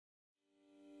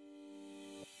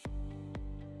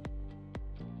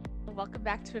welcome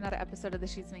back to another episode of the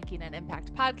She's Making an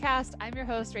Impact podcast. I'm your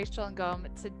host, Rachel Ngom.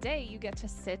 Today, you get to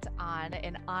sit on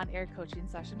an on-air coaching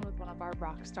session with one of our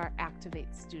Rockstar Activate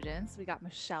students. We got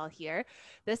Michele here.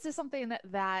 This is something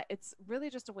that it's really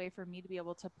just a way for me to be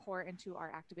able to pour into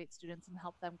our Activate students and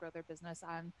help them grow their business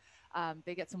on.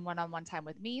 They get some one-on-one time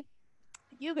with me.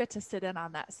 You get to sit in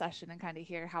on that session and kind of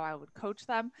hear how I would coach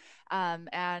them.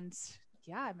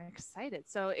 Yeah, I'm excited.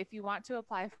 So if you want to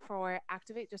apply for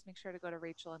Activate, just make sure to go to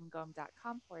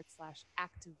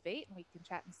rachelngom.com/activate and we can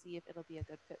chat and see if it'll be a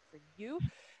good fit for you.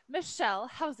 Michele,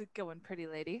 how's it going, pretty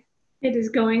lady? It is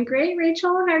going great,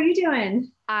 Rachel. How are you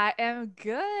doing? I am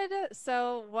good.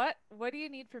 So what do you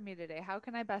need from me today? How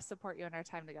can I best support you in our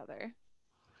time together?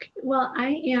 Well,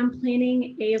 I am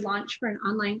planning a launch for an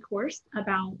online course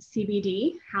about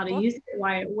CBD, how to use it,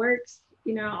 why it works,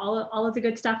 all of the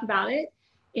good stuff about it.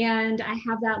 And I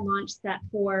have that launch set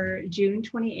for June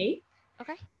 28th.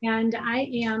 Okay. And I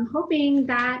am hoping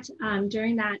that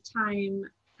during that time,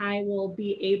 I will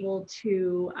be able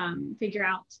to figure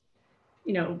out,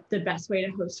 the best way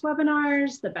to host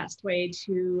webinars, the best way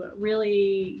to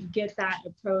really get that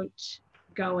approach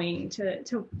going to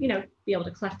be able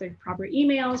to collect the proper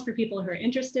emails for people who are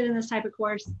interested in this type of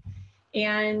course.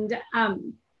 And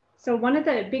so one of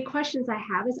the big questions I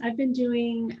have is I've been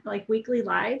doing like weekly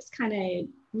lives kind of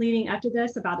leading up to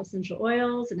this about essential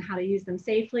oils and how to use them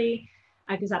safely,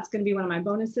 because that's going to be one of my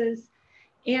bonuses.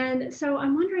 And so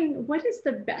I'm wondering, what is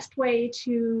the best way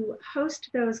to host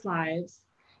those lives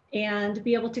and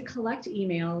be able to collect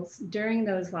emails during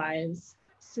those lives?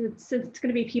 So it's going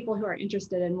to be people who are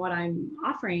interested in what I'm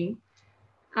offering.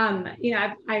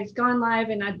 I've gone live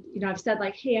and I've said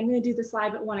like, hey, I'm going to do this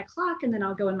live at 1 o'clock, and then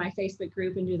I'll go in my Facebook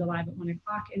group and do the live at 1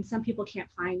 o'clock. And some people can't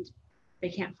find the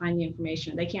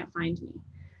information. They can't find me.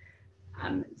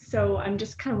 So I'm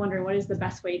just kind of wondering, what is the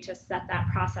best way to set that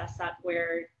process up?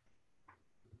 Where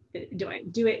do I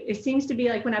do it? It seems to be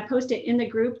like when I post it in the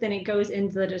group, then it goes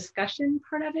into the discussion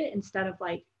part of it instead of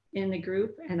like in the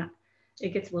group, and it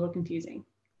gets a little confusing.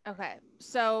 Okay.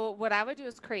 So what I would do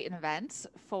is create an event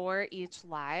for each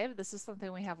live. This is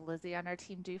something we have Lizzie on our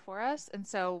team do for us. And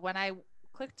so when I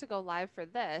clicked to go live for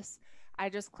this, I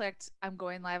just clicked, I'm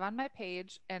going live on my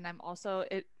page. And I'm also,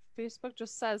 Facebook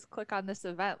just says, click on this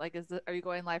event. Like, are you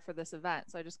going live for this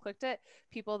event? So I just clicked it.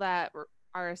 People that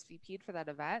RSVP'd for that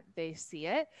event, they see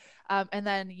it. And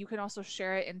then you can also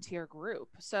share it into your group.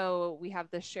 So we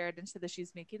have this shared into the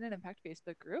She's Making an Impact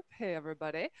Facebook group. Hey,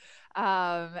 everybody.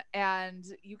 And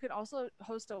you can also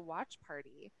host a watch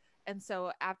party. And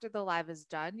so after the live is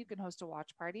done, you can host a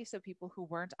watch party. So people who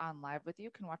weren't on live with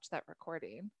you can watch that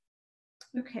recording.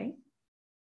 Okay.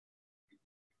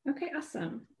 Okay,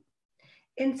 awesome.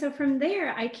 And so from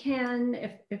there, I can,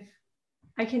 if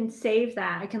I can save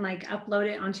that, I can like upload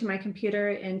it onto my computer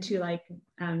into like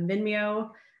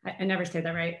Vimeo. I never say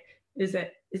that right. Is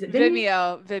it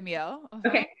Vimeo? Vimeo. Uh-huh.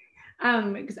 Okay.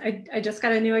 Because I just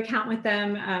got a new account with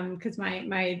them because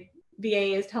my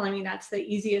VA is telling me that's the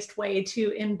easiest way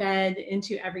to embed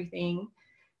into everything.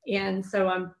 And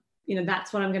so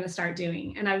that's what I'm going to start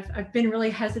doing. And I've been really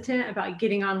hesitant about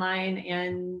getting online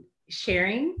and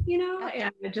sharing,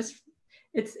 and it just,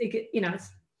 it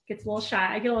gets a little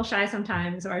shy. I get a little shy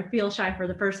sometimes, or I feel shy for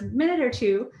the first minute or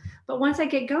two, but once I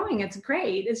get going, it's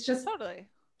great. It's just totally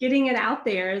getting it out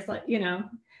there is like,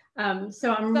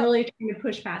 so I'm really trying to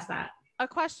push past that. A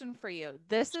question for you.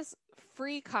 This is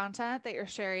free content that you're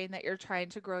sharing, that you're trying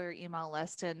to grow your email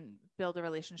list and build a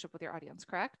relationship with your audience,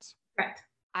 correct? Correct.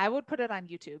 I would put it on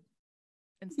YouTube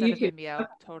instead of Vimeo.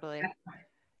 Totally.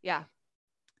 Yeah.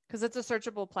 Because it's a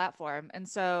searchable platform. And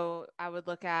so I would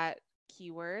look at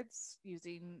keywords,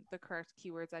 using the correct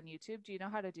keywords on YouTube. Do you know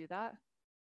how to do that?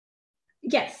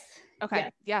 Yes.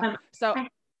 Okay. Yeah. So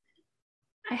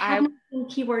I have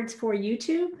keywords for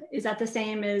YouTube. Is that the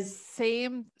same as?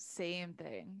 Same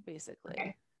thing, basically.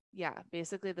 Okay. Yeah,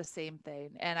 basically the same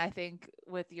thing. And I think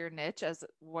with your niche as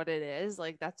what it is,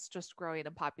 like that's just growing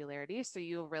in popularity. So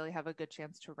you'll really have a good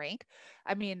chance to rank.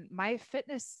 I mean, my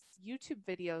fitness YouTube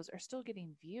videos are still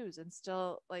getting views and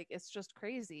still like, it's just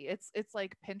crazy. It's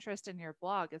like Pinterest in your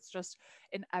blog. It's just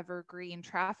an evergreen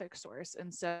traffic source.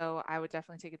 And so I would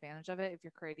definitely take advantage of it. If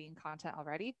you're creating content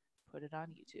already, put it on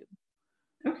YouTube.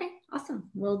 Okay, awesome.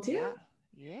 Will do.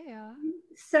 Yeah.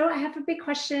 So I have a big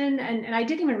question, and I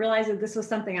didn't even realize that this was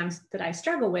something that I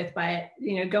struggle with, but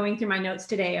going through my notes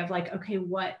today of like, okay,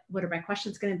 what are my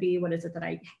questions going to be? What is it that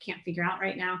I can't figure out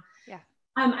right now? Yeah.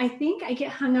 I think I get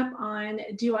hung up on,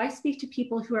 do I speak to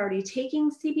people who are already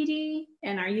taking CBD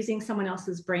and are using someone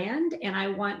else's brand? And I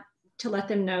want to let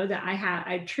them know that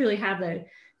I truly have the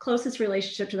closest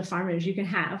relationship to the farmers you can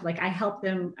have. Like I helped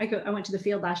them. I went to the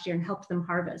field last year and helped them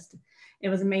harvest. It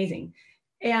was amazing.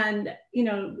 And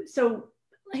so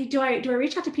like, do I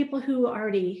reach out to people who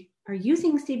already are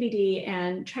using CBD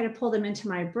and try to pull them into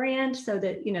my brand so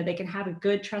that they can have a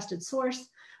good trusted source?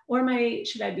 Or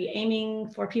should I be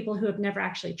aiming for people who have never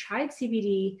actually tried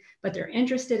CBD, but they're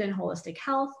interested in holistic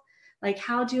health? Like,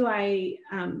 how do I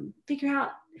figure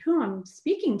out who I'm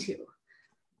speaking to?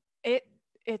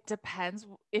 It depends.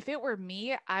 If it were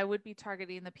me, I would be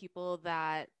targeting the people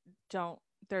that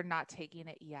they're not taking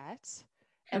it yet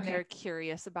and Okay. they're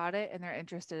curious about it and they're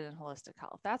interested in holistic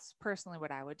health. That's personally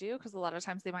what I would do, because a lot of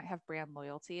times they might have brand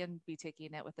loyalty and be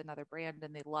taking it with another brand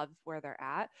and they love where they're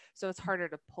at. So it's harder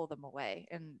to pull them away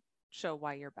and show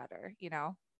why you're better.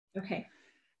 Okay.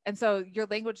 And so your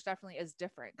language definitely is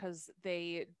different because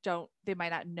they might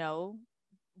not know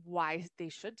why they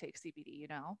should take CBD.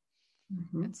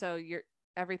 Mm-hmm. And so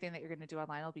everything that you're going to do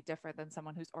online will be different than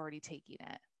someone who's already taking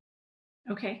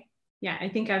it. Okay. Yeah, I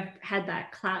think I've had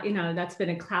that cloud, that's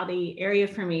been a cloudy area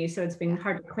for me. So it's been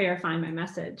hard to clarify my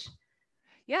message.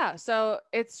 Yeah. So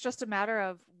it's just a matter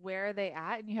of where they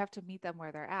at, and you have to meet them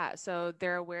where they're at. So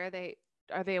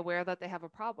are they aware that they have a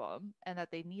problem and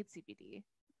that they need CBD?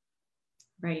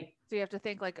 Right. So you have to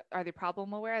think like, are they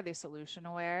problem aware? Are they solution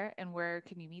aware? And where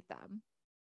can you meet them?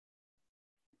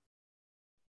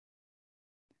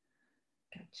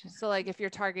 Gotcha. So like if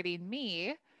you're targeting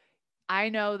me, I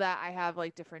know that I have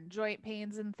like different joint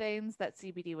pains and things that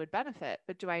CBD would benefit,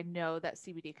 but do I know that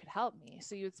CBD could help me?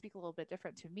 So you would speak a little bit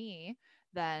different to me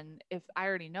than if I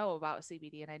already know about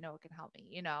CBD and I know it can help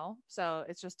me? So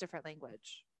it's just different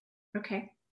language. Okay.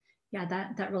 Yeah,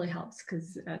 that really helps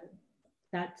because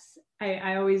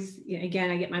I always,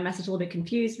 again, I get my message a little bit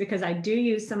confused because I do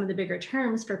use some of the bigger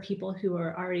terms for people who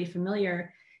are already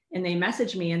familiar, and they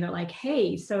message me and they're like,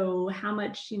 hey, so how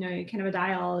much,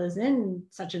 cannabidiol is in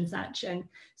such and such. And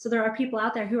so there are people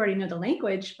out there who already know the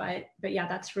language, but yeah,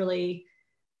 that's really,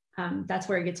 that's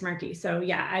where it gets murky. So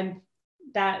yeah,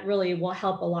 that really will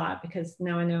help a lot because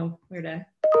now I know where to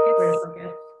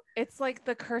focus. It's like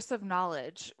the curse of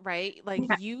knowledge, right? Like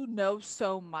Yeah. you know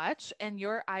so much and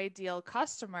your ideal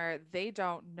customer, they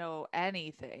don't know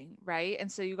anything, right? And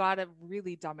so you got to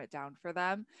really dumb it down for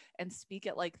them and speak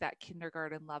it like that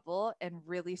kindergarten level and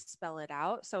really spell it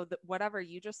out. So that whatever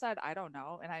you just said, I don't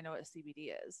know. And I know what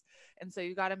CBD is. And so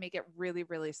you got to make it really,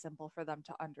 really simple for them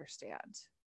to understand.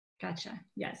 Gotcha.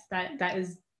 Yes, that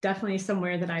is definitely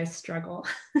somewhere that I struggle.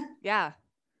 Yeah.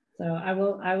 So I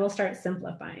will start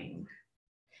simplifying.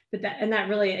 But that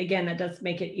really, again, that does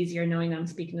make it easier knowing I'm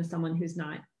speaking to someone who's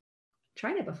not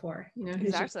tried it before, who's just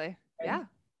Exactly. Yeah.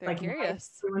 They're like, why is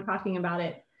curious. everyone talking about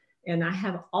it? And I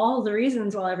have all the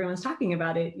reasons while everyone's talking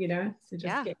about it, so just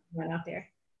Yeah. get that out there.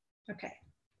 Okay.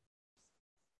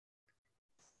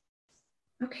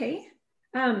 Okay.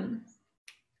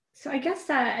 So I guess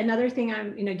another thing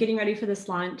I'm, getting ready for this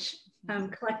launch,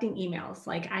 collecting emails.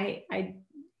 Like I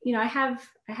have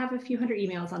a few hundred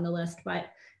emails on the list, but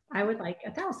I would like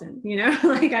 1,000,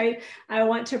 like I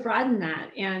want to broaden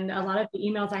that. And a lot of the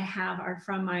emails I have are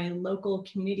from my local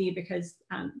community because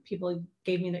people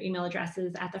gave me their email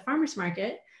addresses at the farmer's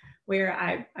market where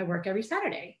I work every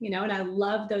Saturday, and I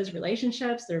love those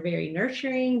relationships. They're very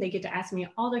nurturing. They get to ask me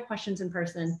all their questions in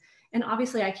person. And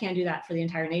obviously I can't do that for the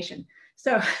entire nation.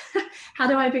 So how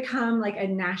do I become like a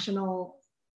national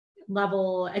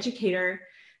level educator?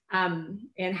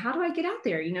 And how do I get out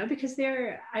there, because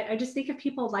I just think of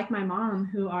people like my mom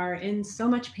who are in so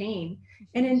much pain.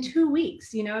 And in 2 weeks,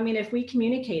 if we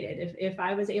communicated, if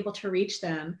I was able to reach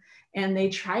them and they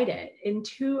tried it in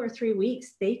 2 or 3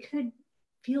 weeks, they could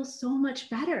feel so much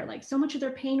better. Like so much of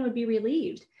their pain would be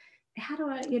relieved. How do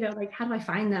I, how do I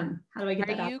find them? How do I get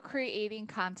Are that out? you creating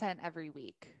content every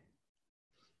week?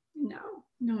 No,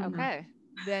 I'm not. Okay.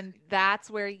 Then that's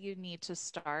where you need to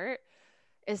start,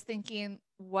 is thinking,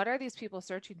 what are these people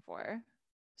searching for?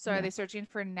 So are Yeah. they searching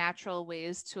for natural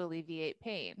ways to alleviate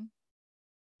pain?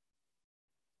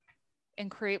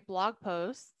 And create blog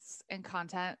posts and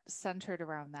content centered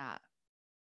around that.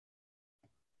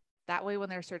 That way, when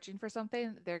they're searching for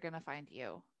something, they're going to find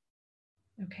you.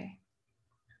 Okay.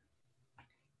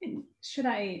 And should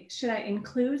I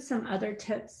include some other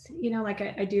tips? Like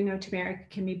I do know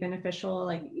turmeric can be beneficial.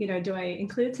 Like, do I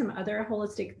include some other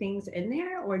holistic things in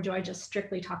there, or do I just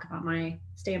strictly talk about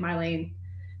stay in my lane?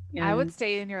 I would And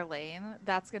stay in your lane.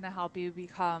 That's going to help you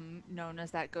become known as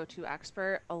that go-to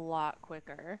expert a lot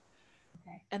quicker.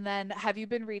 okay. And then have you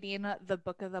been reading the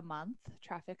book of the month,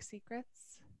 Traffic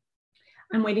Secrets?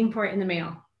 I'm waiting for it in the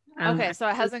mail. Okay, so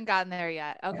it hasn't gotten there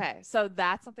yet. Okay, so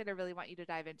that's something I really want you to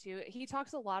dive into. He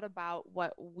talks a lot about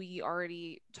what we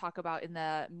already talk about in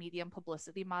the medium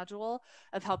publicity module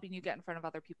of helping you get in front of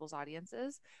other people's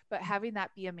audiences, but having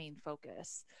that be a main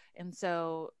focus. And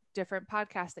so, different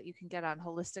podcasts that you can get on,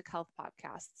 holistic health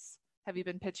podcasts. Have you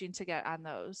been pitching to get on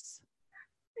those?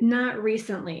 Not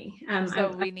recently.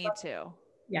 So we need to.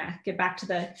 Yeah, get back to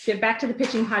the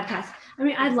pitching podcast. I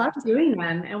mean, I love Exactly. doing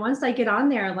them, and once I get on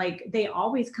there, like they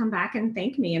always come back and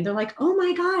thank me, and they're like, "Oh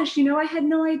my gosh, I had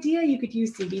no idea you could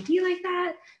use CBD like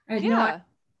that. I had no." Yeah.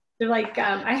 They're like,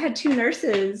 I had two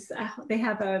nurses. They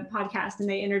have a podcast, and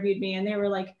they interviewed me, and they were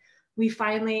like,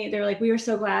 they're like, we were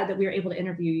so glad that we were able to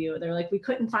interview you. They're like, we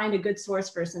couldn't find a good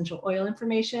source for essential oil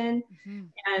information. Mm-hmm.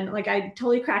 And like, I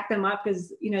totally cracked them up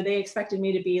because, they expected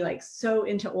me to be like so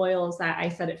into oils that I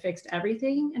said it fixed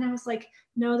everything. And I was like,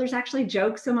 no, there's actually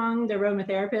jokes among the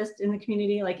aromatherapists in the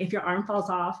community. Like, if your arm falls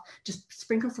off, just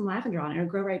sprinkle some lavender on it, it'll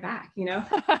grow right back,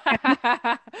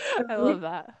 I love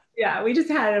that. Yeah, we just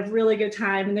had a really good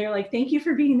time. And they're like, thank you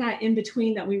for being that in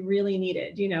between that we really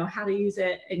needed, how to use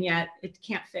it. And yet it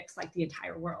can't fix like the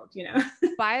entire world.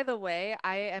 By the way,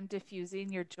 I am diffusing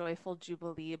your Joyful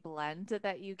Jubilee blend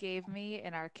that you gave me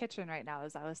in our kitchen right now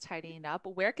as I was tidying up.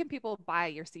 Where can people buy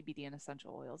your CBD and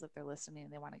essential oils if they're listening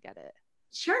and they want to get it?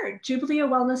 Sure,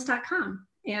 jubileowellness.com.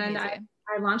 And I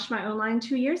launched my own line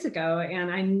 2 years ago, and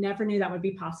I never knew that would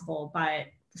be possible, but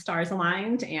the stars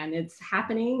aligned and it's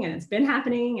happening, and it's been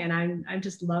happening, and I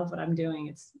just love what I'm doing.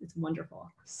 It's wonderful.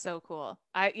 So cool.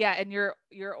 And your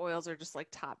oils are just like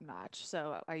top notch.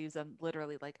 So I use them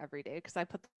literally like every day because I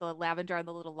put the lavender on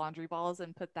the little laundry balls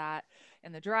and put that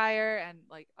in the dryer and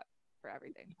like for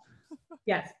everything.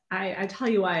 Yes, I tell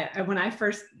you what, when I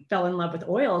first fell in love with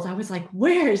oils, I was like,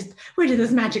 where did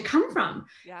this magic come from?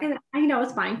 Yeah. And I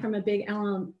was buying from a big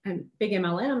MLM,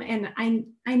 and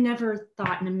I never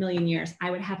thought in a million years I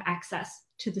would have access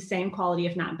to the same quality,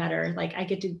 if not better. Like, I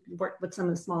get to work with some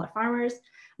of the smaller farmers.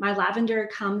 My lavender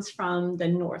comes from the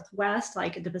Northwest,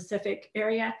 like the Pacific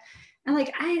area. And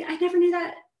like, I never knew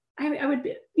that I would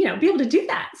be able to do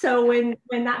that. So when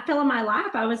that fell in my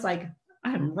lap, I was like,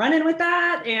 I'm running with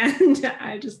that, and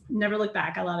I just never look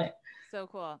back. I love it. So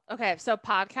cool. Okay, so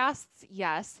podcasts,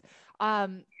 yes.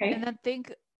 And then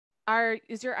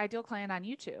is your ideal client on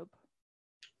YouTube?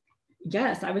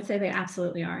 Yes, I would say they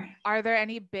absolutely are. Are there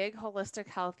any big holistic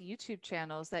health YouTube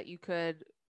channels that you could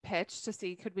pitch to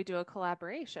see, could we do a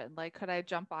collaboration? Like, could I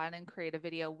jump on and create a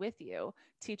video with you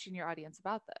teaching your audience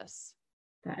about this?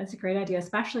 That is a great idea,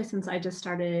 especially since I just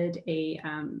started a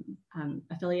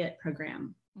affiliate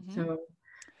program. Mm-hmm. So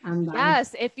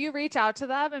yes, if you reach out to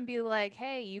them and be like,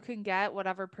 hey, you can get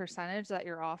whatever percentage that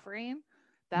you're offering,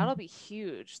 that'll be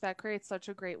huge. That creates such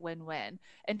a great win-win.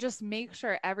 And just make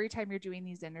sure every time you're doing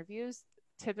these interviews,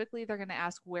 typically they're going to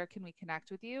ask, where can we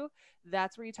connect with you?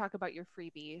 That's where you talk about your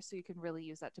freebie. So you can really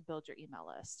use that to build your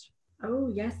email list. Oh,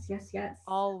 yes, yes, yes.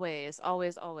 Always,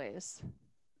 always, always.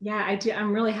 Yeah, I do.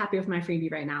 I'm really happy with my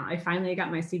freebie right now. I finally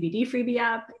got my CBD freebie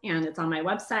up, and it's on my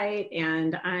website,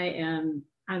 and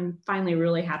I'm finally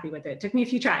really happy with it. It took me a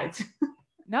few tries.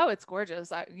 No, it's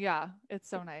gorgeous. Yeah, it's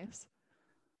so nice.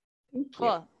 Thank cool.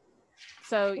 You.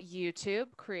 So YouTube,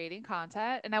 creating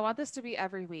content, and I want this to be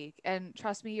every week. And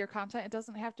trust me, your content, it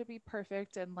doesn't have to be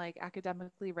perfect and like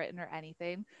academically written or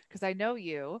anything, because I know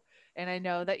you and I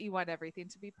know that you want everything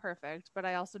to be perfect, but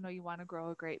I also know you want to grow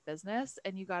a great business,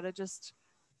 and you got to just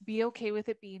be okay with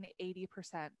it being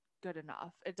 80% good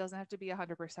enough. It doesn't have to be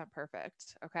 100%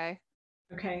 perfect. Okay.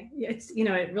 Okay. It's,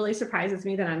 it really surprises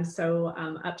me that I'm so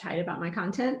uptight about my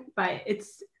content, but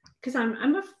it's because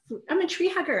I'm a tree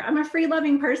hugger. I'm a free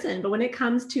loving person. But when it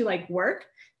comes to like work,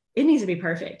 it needs to be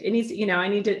perfect. It needs,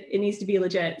 it needs to be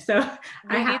legit. So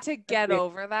I need to get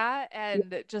over that.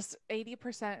 And just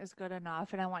 80% is good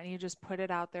enough. And I want you to just put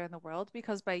it out there in the world,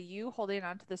 because by you holding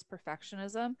on to this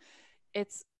perfectionism,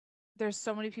 there's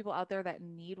so many people out there that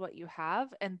need what you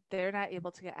have, and they're not able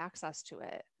to get access to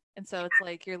it. And so it's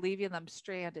like you're leaving them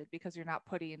stranded because you're not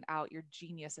putting out your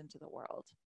genius into the world.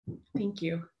 Thank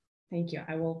you. Thank you.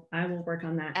 I will work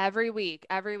on that every week.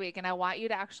 And I want you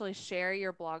to actually share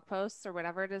your blog posts or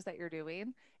whatever it is that you're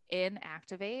doing in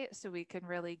Activate, so we can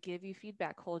really give you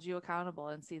feedback, hold you accountable,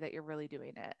 and see that you're really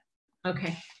doing it.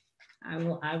 Okay.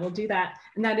 I will do that.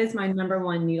 And that is my number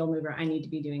one needle mover I need to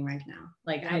be doing right now.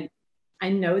 Like, yep. I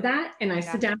know that, and I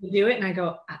sit down to do it, and I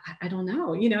go, I don't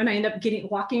know, and I end up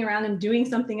walking around and doing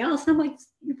something else. And I'm like,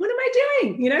 what am I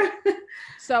doing?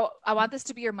 So I want this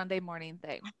to be your Monday morning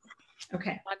thing.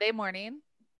 Okay. Monday morning,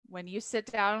 when you sit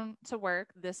down to work,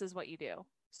 this is what you do.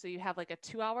 So you have like a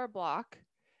 2-hour block.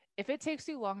 If it takes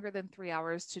you longer than 3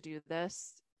 hours to do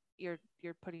this,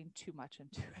 you're putting too much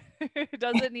into it. It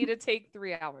doesn't need to take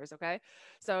 3 hours. Okay.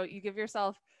 So you give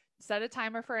yourself, set a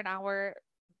timer for an hour,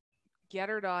 get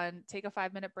her done, take a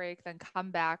 5-minute break, then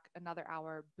come back another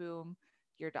hour, boom,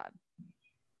 you're done.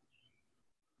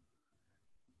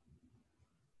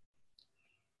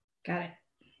 Got it.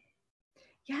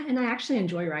 Yeah, and I actually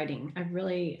enjoy writing. I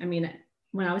mean,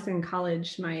 when I was in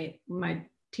college, my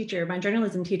teacher, my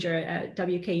journalism teacher at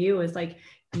WKU was like,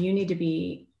 you need to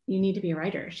be a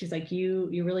writer. She's like, you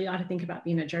really ought to think about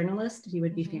being a journalist. You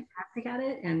would be fantastic at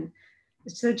it. And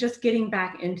so just getting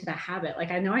back into the habit,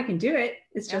 like I know I can do it.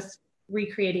 It's just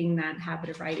recreating that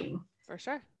habit of writing. For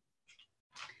sure.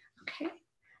 Okay.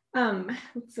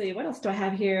 Let's see, what else do I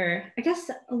have here? I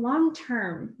guess long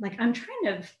term, like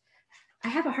I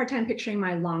have a hard time picturing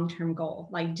my long-term goal.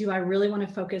 Like, do I really want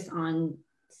to focus on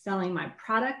selling my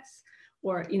products?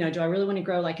 Or, do I really want to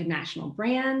grow like a national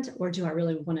brand? Or do I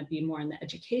really want to be more in the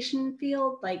education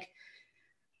field? Like,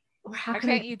 or how can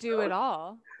can't you do it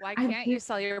all? Why can't you I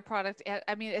sell your product?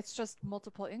 I mean, it's just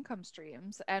multiple income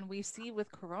streams. And we see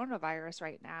with coronavirus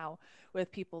right now,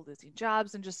 with people losing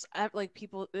jobs and just like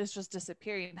people, it's just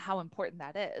disappearing, how important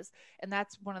that is. And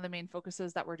that's one of the main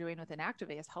focuses that we're doing within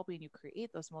Activate is helping you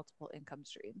create those multiple income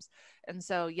streams. And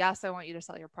so, yes, I want you to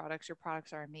sell your products. Your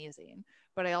products are amazing.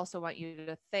 But I also want you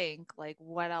to think like,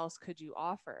 what else could you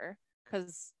offer?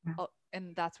 Because,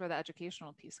 and that's where the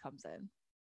educational piece comes in.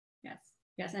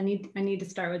 Yes, I need to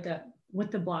start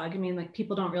with the blog. I mean, like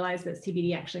people don't realize that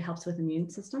CBD actually helps with immune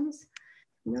systems.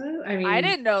 No, I mean, I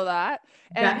didn't know that.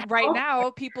 And right now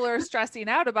people are stressing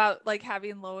out about like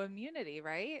having low immunity,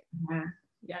 right? Yeah.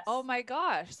 Yes. Oh my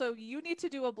gosh. So you need to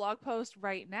do a blog post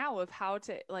right now of how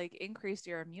to like increase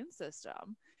your immune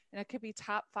system. And it could be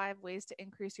top 5 ways to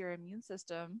increase your immune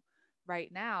system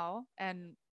right now.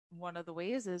 And one of the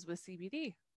ways is with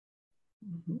CBD.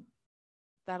 Mm-hmm.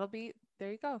 That'll be,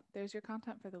 there you go. There's your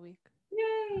content for the week.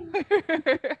 Yay.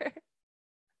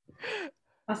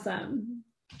 Awesome.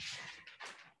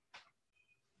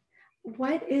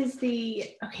 What is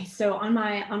okay, so on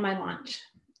my launch,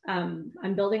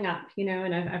 I'm building up,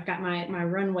 and I've got my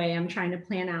runway I'm trying to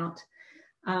plan out.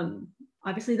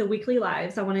 Obviously the weekly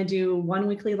lives, I want to do 1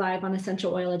 weekly live on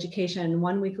essential oil education,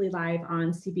 1 weekly live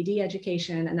on CBD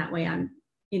education. And that way I'm,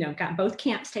 got both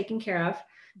camps taken care of.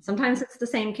 Sometimes it's the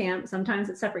same camp, sometimes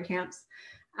it's separate camps.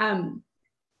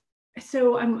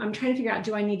 So I'm trying to figure out,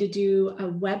 do I need to do a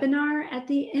webinar at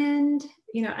the end?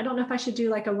 I don't know if I should do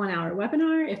like a 1-hour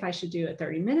webinar, if I should do a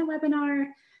 30-minute webinar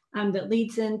that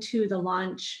leads into the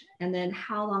launch, and then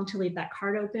how long to leave that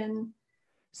card open.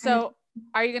 So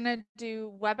are you going to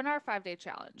do webinar 5-day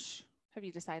challenge? Have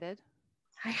you decided?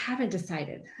 I haven't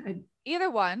decided.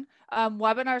 Either one.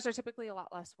 Webinars are typically a lot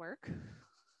less work.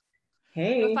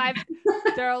 Hey.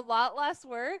 They're a lot less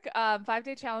work.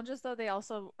 5-day challenges, though, they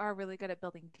also are really good at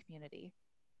building community.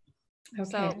 Okay.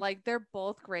 So like they're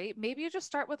both great. Maybe you just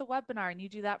start with a webinar and you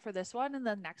do that for this one. And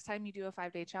then next time you do a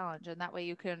 5-day challenge, and that way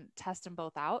you can test them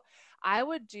both out. I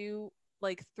would do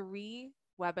like 3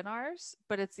 webinars,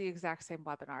 but it's the exact same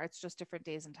webinar. It's just different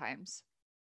days and times.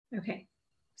 Okay.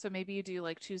 So maybe you do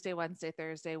like Tuesday, Wednesday,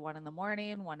 Thursday, 1 in the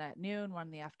morning, 1 at noon, 1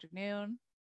 in the afternoon.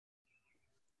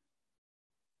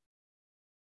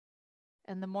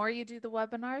 And the more you do the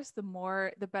webinars,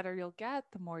 the better you'll get,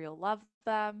 the more you'll love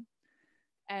them.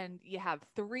 And you have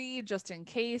 3 just in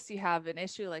case you have an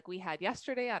issue like we had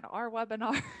yesterday on our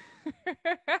webinar.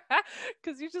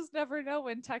 Because you just never know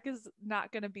when tech is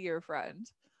not going to be your friend.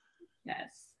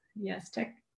 Yes.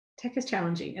 Tech is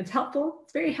challenging. It's helpful.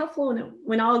 It's very helpful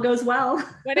when all goes well.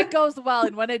 When it goes well,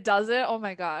 and when it doesn't, oh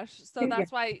my gosh. So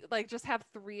that's why like just have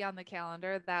 3 on the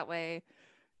calendar. That way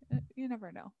you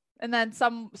never know. And then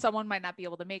someone might not be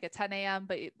able to make it 10 a.m.,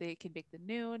 but they can make the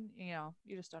noon.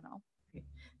 You just don't know.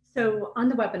 So on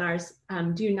the webinars,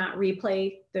 do you not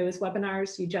replay those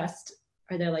webinars?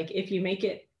 Are they like, if you make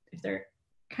it, if they're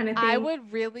kind of thing? I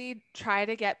would really try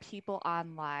to get people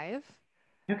on live.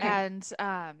 Okay. And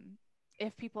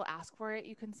if people ask for it,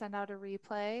 you can send out a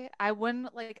replay. I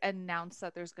wouldn't like announce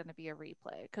that there's going to be a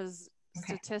replay, because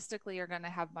statistically you're going to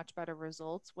have much better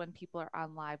results when people are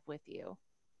on live with you.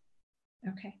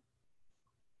 Okay.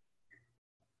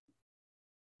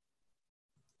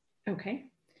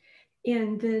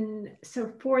 And then,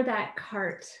 so for that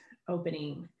cart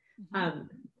opening,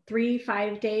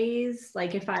 3-5 days,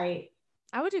 like if I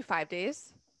would do 5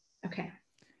 days. Okay.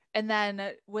 And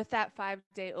then with that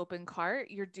 5-day open cart,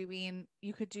 you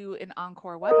could do an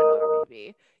encore webinar.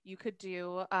 Maybe you could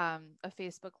do a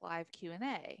Facebook Live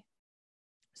Q&A.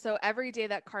 So every day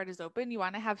that cart is open, you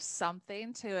want to have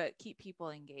something to keep people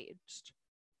engaged.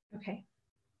 Okay.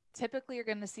 typically you're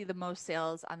going to see the most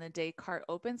sales on the day cart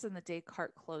opens and the day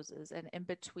cart closes. And in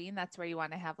between, that's where you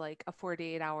want to have like a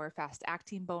 48-hour fast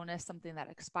acting bonus, something that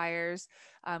expires,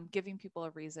 giving people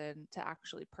a reason to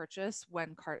actually purchase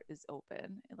when cart is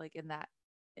open, like in that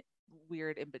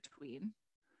weird in between.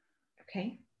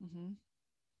 Okay. Mm-hmm.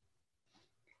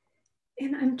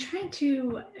 And I'm trying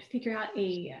to figure out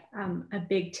a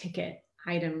big ticket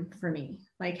item for me.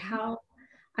 Like how,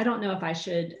 I don't know if I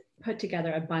should put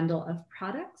together a bundle of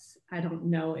products. I don't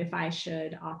know if I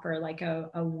should offer like a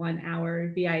 1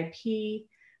 hour VIP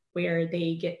where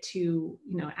they get to,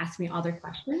 ask me all their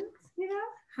questions.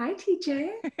 Hi,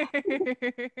 TJ.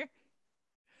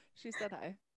 She said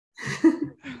hi. Do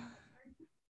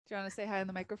you want to say hi on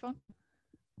the microphone?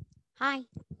 Hi.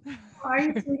 How are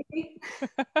you, sweetie?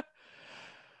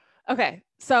 Okay.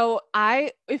 So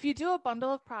if you do a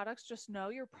bundle of products, just know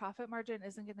your profit margin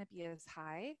isn't going to be as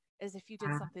high as if you did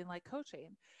something like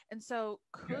coaching. And so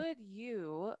could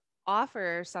you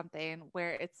offer something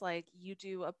where it's like you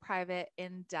do a private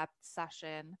in-depth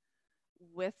session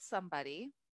with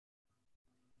somebody,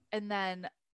 and then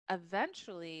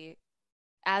eventually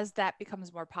as that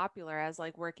becomes more popular, as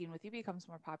like working with you becomes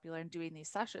more popular and doing these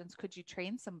sessions, could you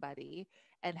train somebody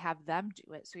and have them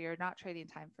do it? So you're not trading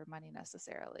time for money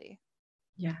necessarily.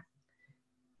 Yeah.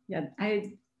 Yeah.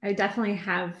 I definitely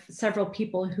have several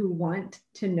people who want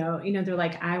to know, they're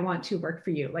like, I want to work for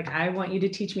you. Like, I want you to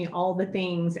teach me all the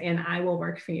things and I will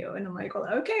work for you. And I'm like, well,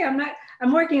 okay,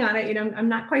 I'm working on it. I'm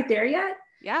not quite there yet.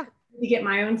 Yeah. To get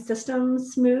my own system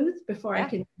smooth before I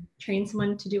can train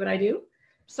someone to do what I do.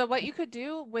 So what you could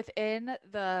do within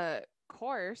the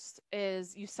course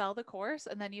is you sell the course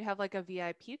and then you have like a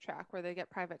VIP track where they get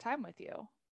private time with you.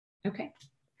 Okay.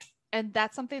 And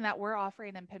that's something that we're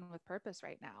offering in Pin with Purpose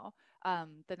right now.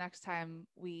 The next time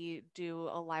we do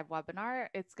a live webinar,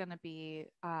 it's going to be,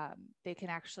 they can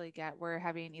actually we're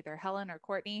having either Helen or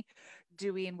Courtney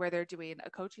where they're doing a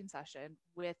coaching session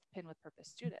with Pin with Purpose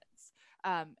students.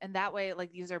 And that way,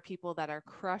 like these are people that are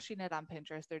crushing it on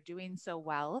Pinterest. They're doing so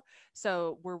well.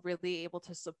 So we're really able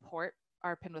to support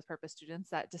our Pin with Purpose students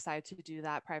that decide to do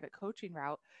that private coaching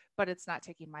route, but it's not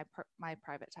taking my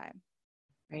private time.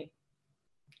 Right.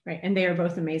 Right. And they are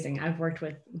both amazing. I've worked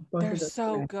with both They're of those.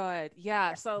 so good.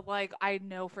 Yeah. So like I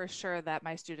know for sure that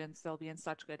my students, they'll be in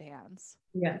such good hands.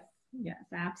 Yes. Yes,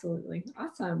 absolutely.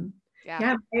 Awesome.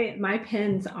 Yeah. My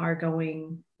pins are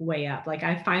going way up. Like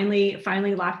I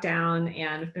finally locked down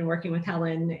and I've been working with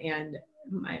Helen, and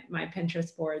my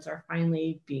Pinterest boards are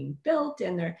finally being built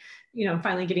and they're,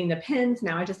 finally getting the pins.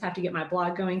 Now I just have to get my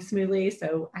blog going smoothly.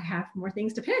 So I have more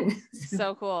things to pin.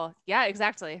 So cool. Yeah,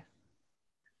 exactly.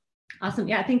 Awesome.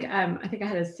 Yeah. I think I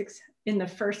had in the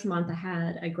first month I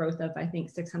had a growth of, I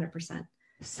think 600%.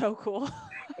 So cool.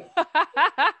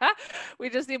 We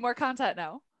just need more content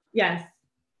now. Yes.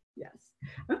 Yes.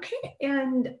 Okay.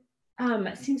 And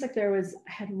it seems like I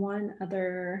had one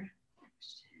other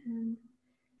question.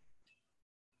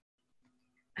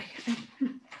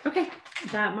 Okay.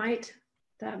 That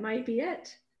might be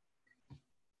it.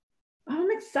 Oh,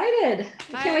 I'm excited.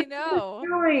 I know.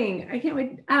 I can't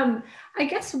wait. I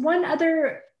guess one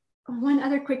other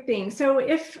quick thing. So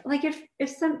if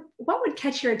what would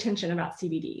catch your attention about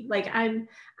CBD? Like I'm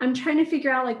trying to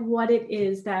figure out like what it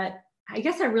is that I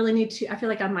guess I feel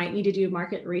like I might need to do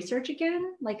market research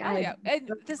again. Yeah. And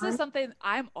this is something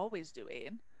I'm always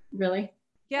doing. Really?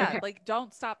 Yeah. Okay. Like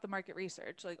don't stop the market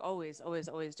research. Like always, always,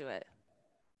 always do it.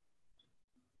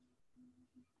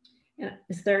 Yeah.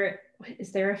 Is there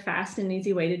a fast and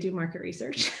easy way to do market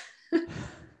research?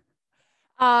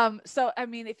 So I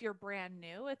mean, if you're brand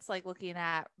new, it's like looking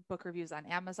at book reviews on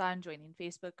Amazon, joining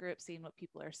Facebook groups, seeing what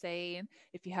people are saying.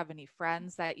 If you have any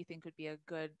friends that you think would be a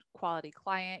good quality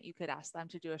client, you could ask them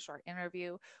to do a short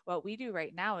interview. What we do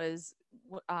right now is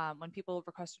when people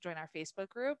request to join our Facebook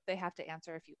group, they have to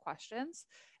answer a few questions.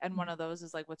 And one of those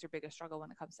is like, what's your biggest struggle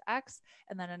when it comes to X?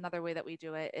 And then another way that we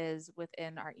do it is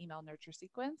within our email nurture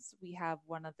sequence, we have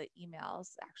one of the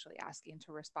emails actually asking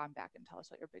to respond back and tell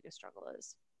us what your biggest struggle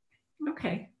is.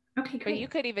 Okay. Okay, great. But you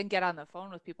could even get on the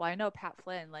phone with people. I know Pat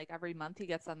Flynn, like every month he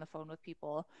gets on the phone with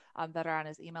people that are on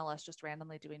his email list, just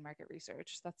randomly doing market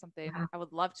research. That's something I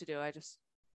would love to do. I just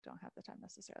don't have the time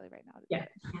necessarily right now to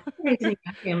do it.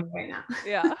 Family right now.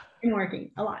 Yeah. I'm working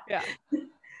a lot. Yeah.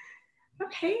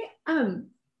 Okay.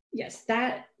 Yes,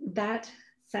 that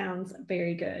sounds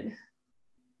very good.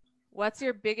 What's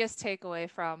your biggest takeaway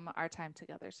from our time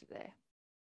together today?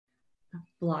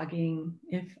 Blogging.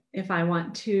 If I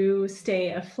want to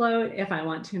stay afloat, if I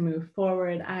want to move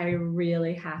forward, I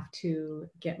really have to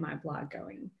get my blog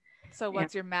going. So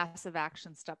what's your massive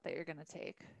action step that you're going to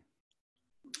take?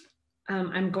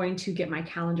 I'm going to get my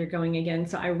calendar going again.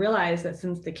 So I realized that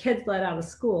since the kids let out of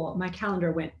school, my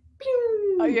calendar went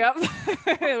pew. Oh, yep.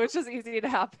 Which is easy to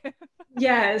happen.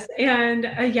 Yes. And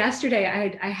yesterday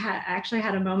I actually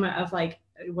had a moment of like,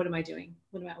 what am I doing?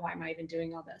 Why am I even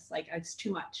doing all this? Like, it's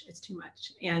too much. It's too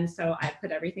much. And so I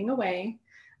put everything away.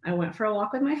 I went for a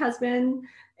walk with my husband,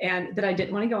 and that I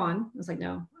didn't want to go on. I was like,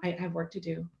 no, I have work to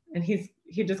do. And he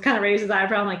just kind of raised his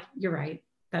eyebrow. I'm like, you're right.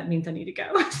 That means I need to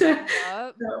go. So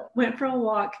went for a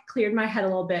walk, cleared my head a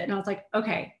little bit. And I was like,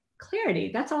 okay, clarity.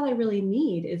 That's all I really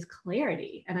need is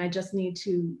clarity. And I just need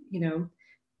to,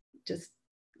 just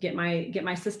get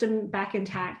my system back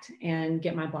intact and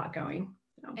get my block going.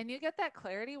 So. And you get that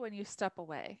clarity when you step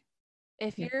away.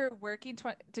 If you're working,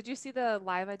 did you see the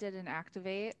live I did in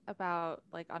Activate about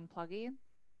like unplugging?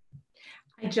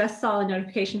 I just saw a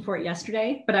notification for it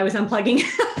yesterday, but I was unplugging.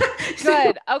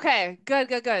 Good. Okay.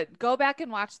 Good. Go back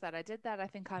and watch that. I did that, I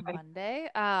think, on Monday.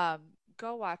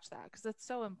 Go watch that because it's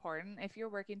so important. If you're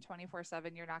working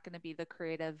 24/7, you're not going to be the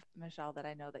creative Michele that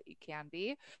I know that you can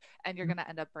be, and you're going to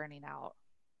end up burning out.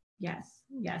 Yes.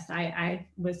 I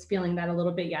was feeling that a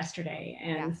little bit yesterday.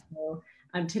 And so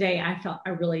today I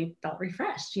really felt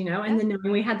refreshed, and then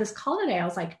when we had this call today, I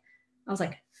was like,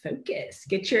 focus,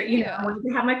 get your, I wanted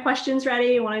to have my questions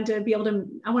ready. I wanted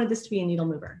this to be a needle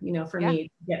mover, for me to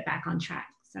get back on track.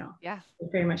 So it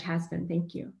very much has been.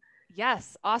 Thank you.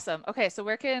 Yes. Awesome. Okay. So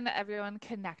where can everyone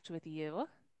connect with you?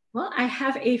 Well, I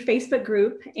have a Facebook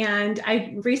group, and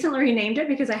I recently renamed it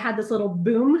because I had this little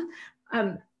boom,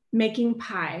 making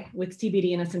pie with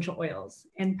CBD and essential oils.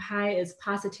 And pie is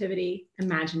positivity,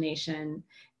 imagination,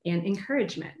 and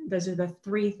encouragement. Those are the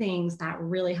three things that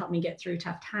really help me get through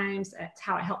tough times. It's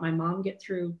how I helped my mom get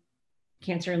through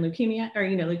cancer and leukemia, or,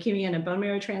 leukemia and a bone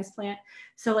marrow transplant.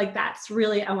 So like, that's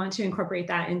really, I want to incorporate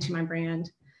that into my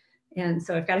brand. And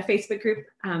so I've got a Facebook group,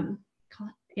 and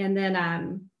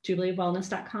then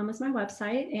jubileewellness.com is my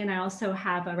website. And I also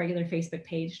have a regular Facebook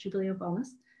page, Jubilee of Wellness.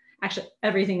 Actually,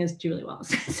 everything is Jubilee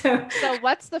Wellness. So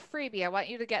what's the freebie? I want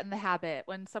you to get in the habit.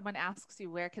 When someone asks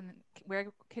you, where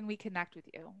can we connect with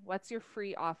you? What's your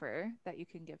free offer that you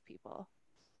can give people?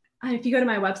 If you go to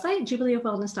my website,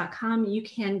 jubileeofwellness.com, you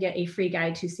can get a free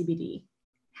guide to CBD,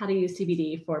 how to use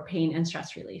CBD for pain and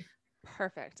stress relief.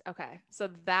 Perfect. Okay. So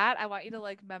that, I want you to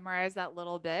like memorize that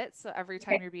little bit. So every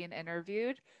time you're being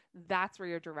interviewed, that's where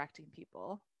you're directing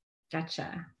people.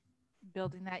 Gotcha.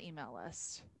 Building that email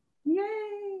list. Yay.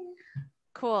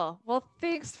 Cool. Well,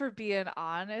 thanks for being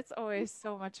on. It's always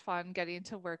so much fun getting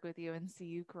to work with you and see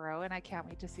you grow. And I can't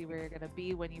wait to see where you're going to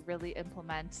be when you really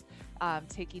implement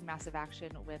taking massive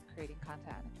action with creating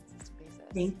content on a consistent basis.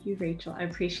 Thank you, Rachel. I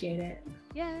appreciate it.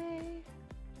 Yay.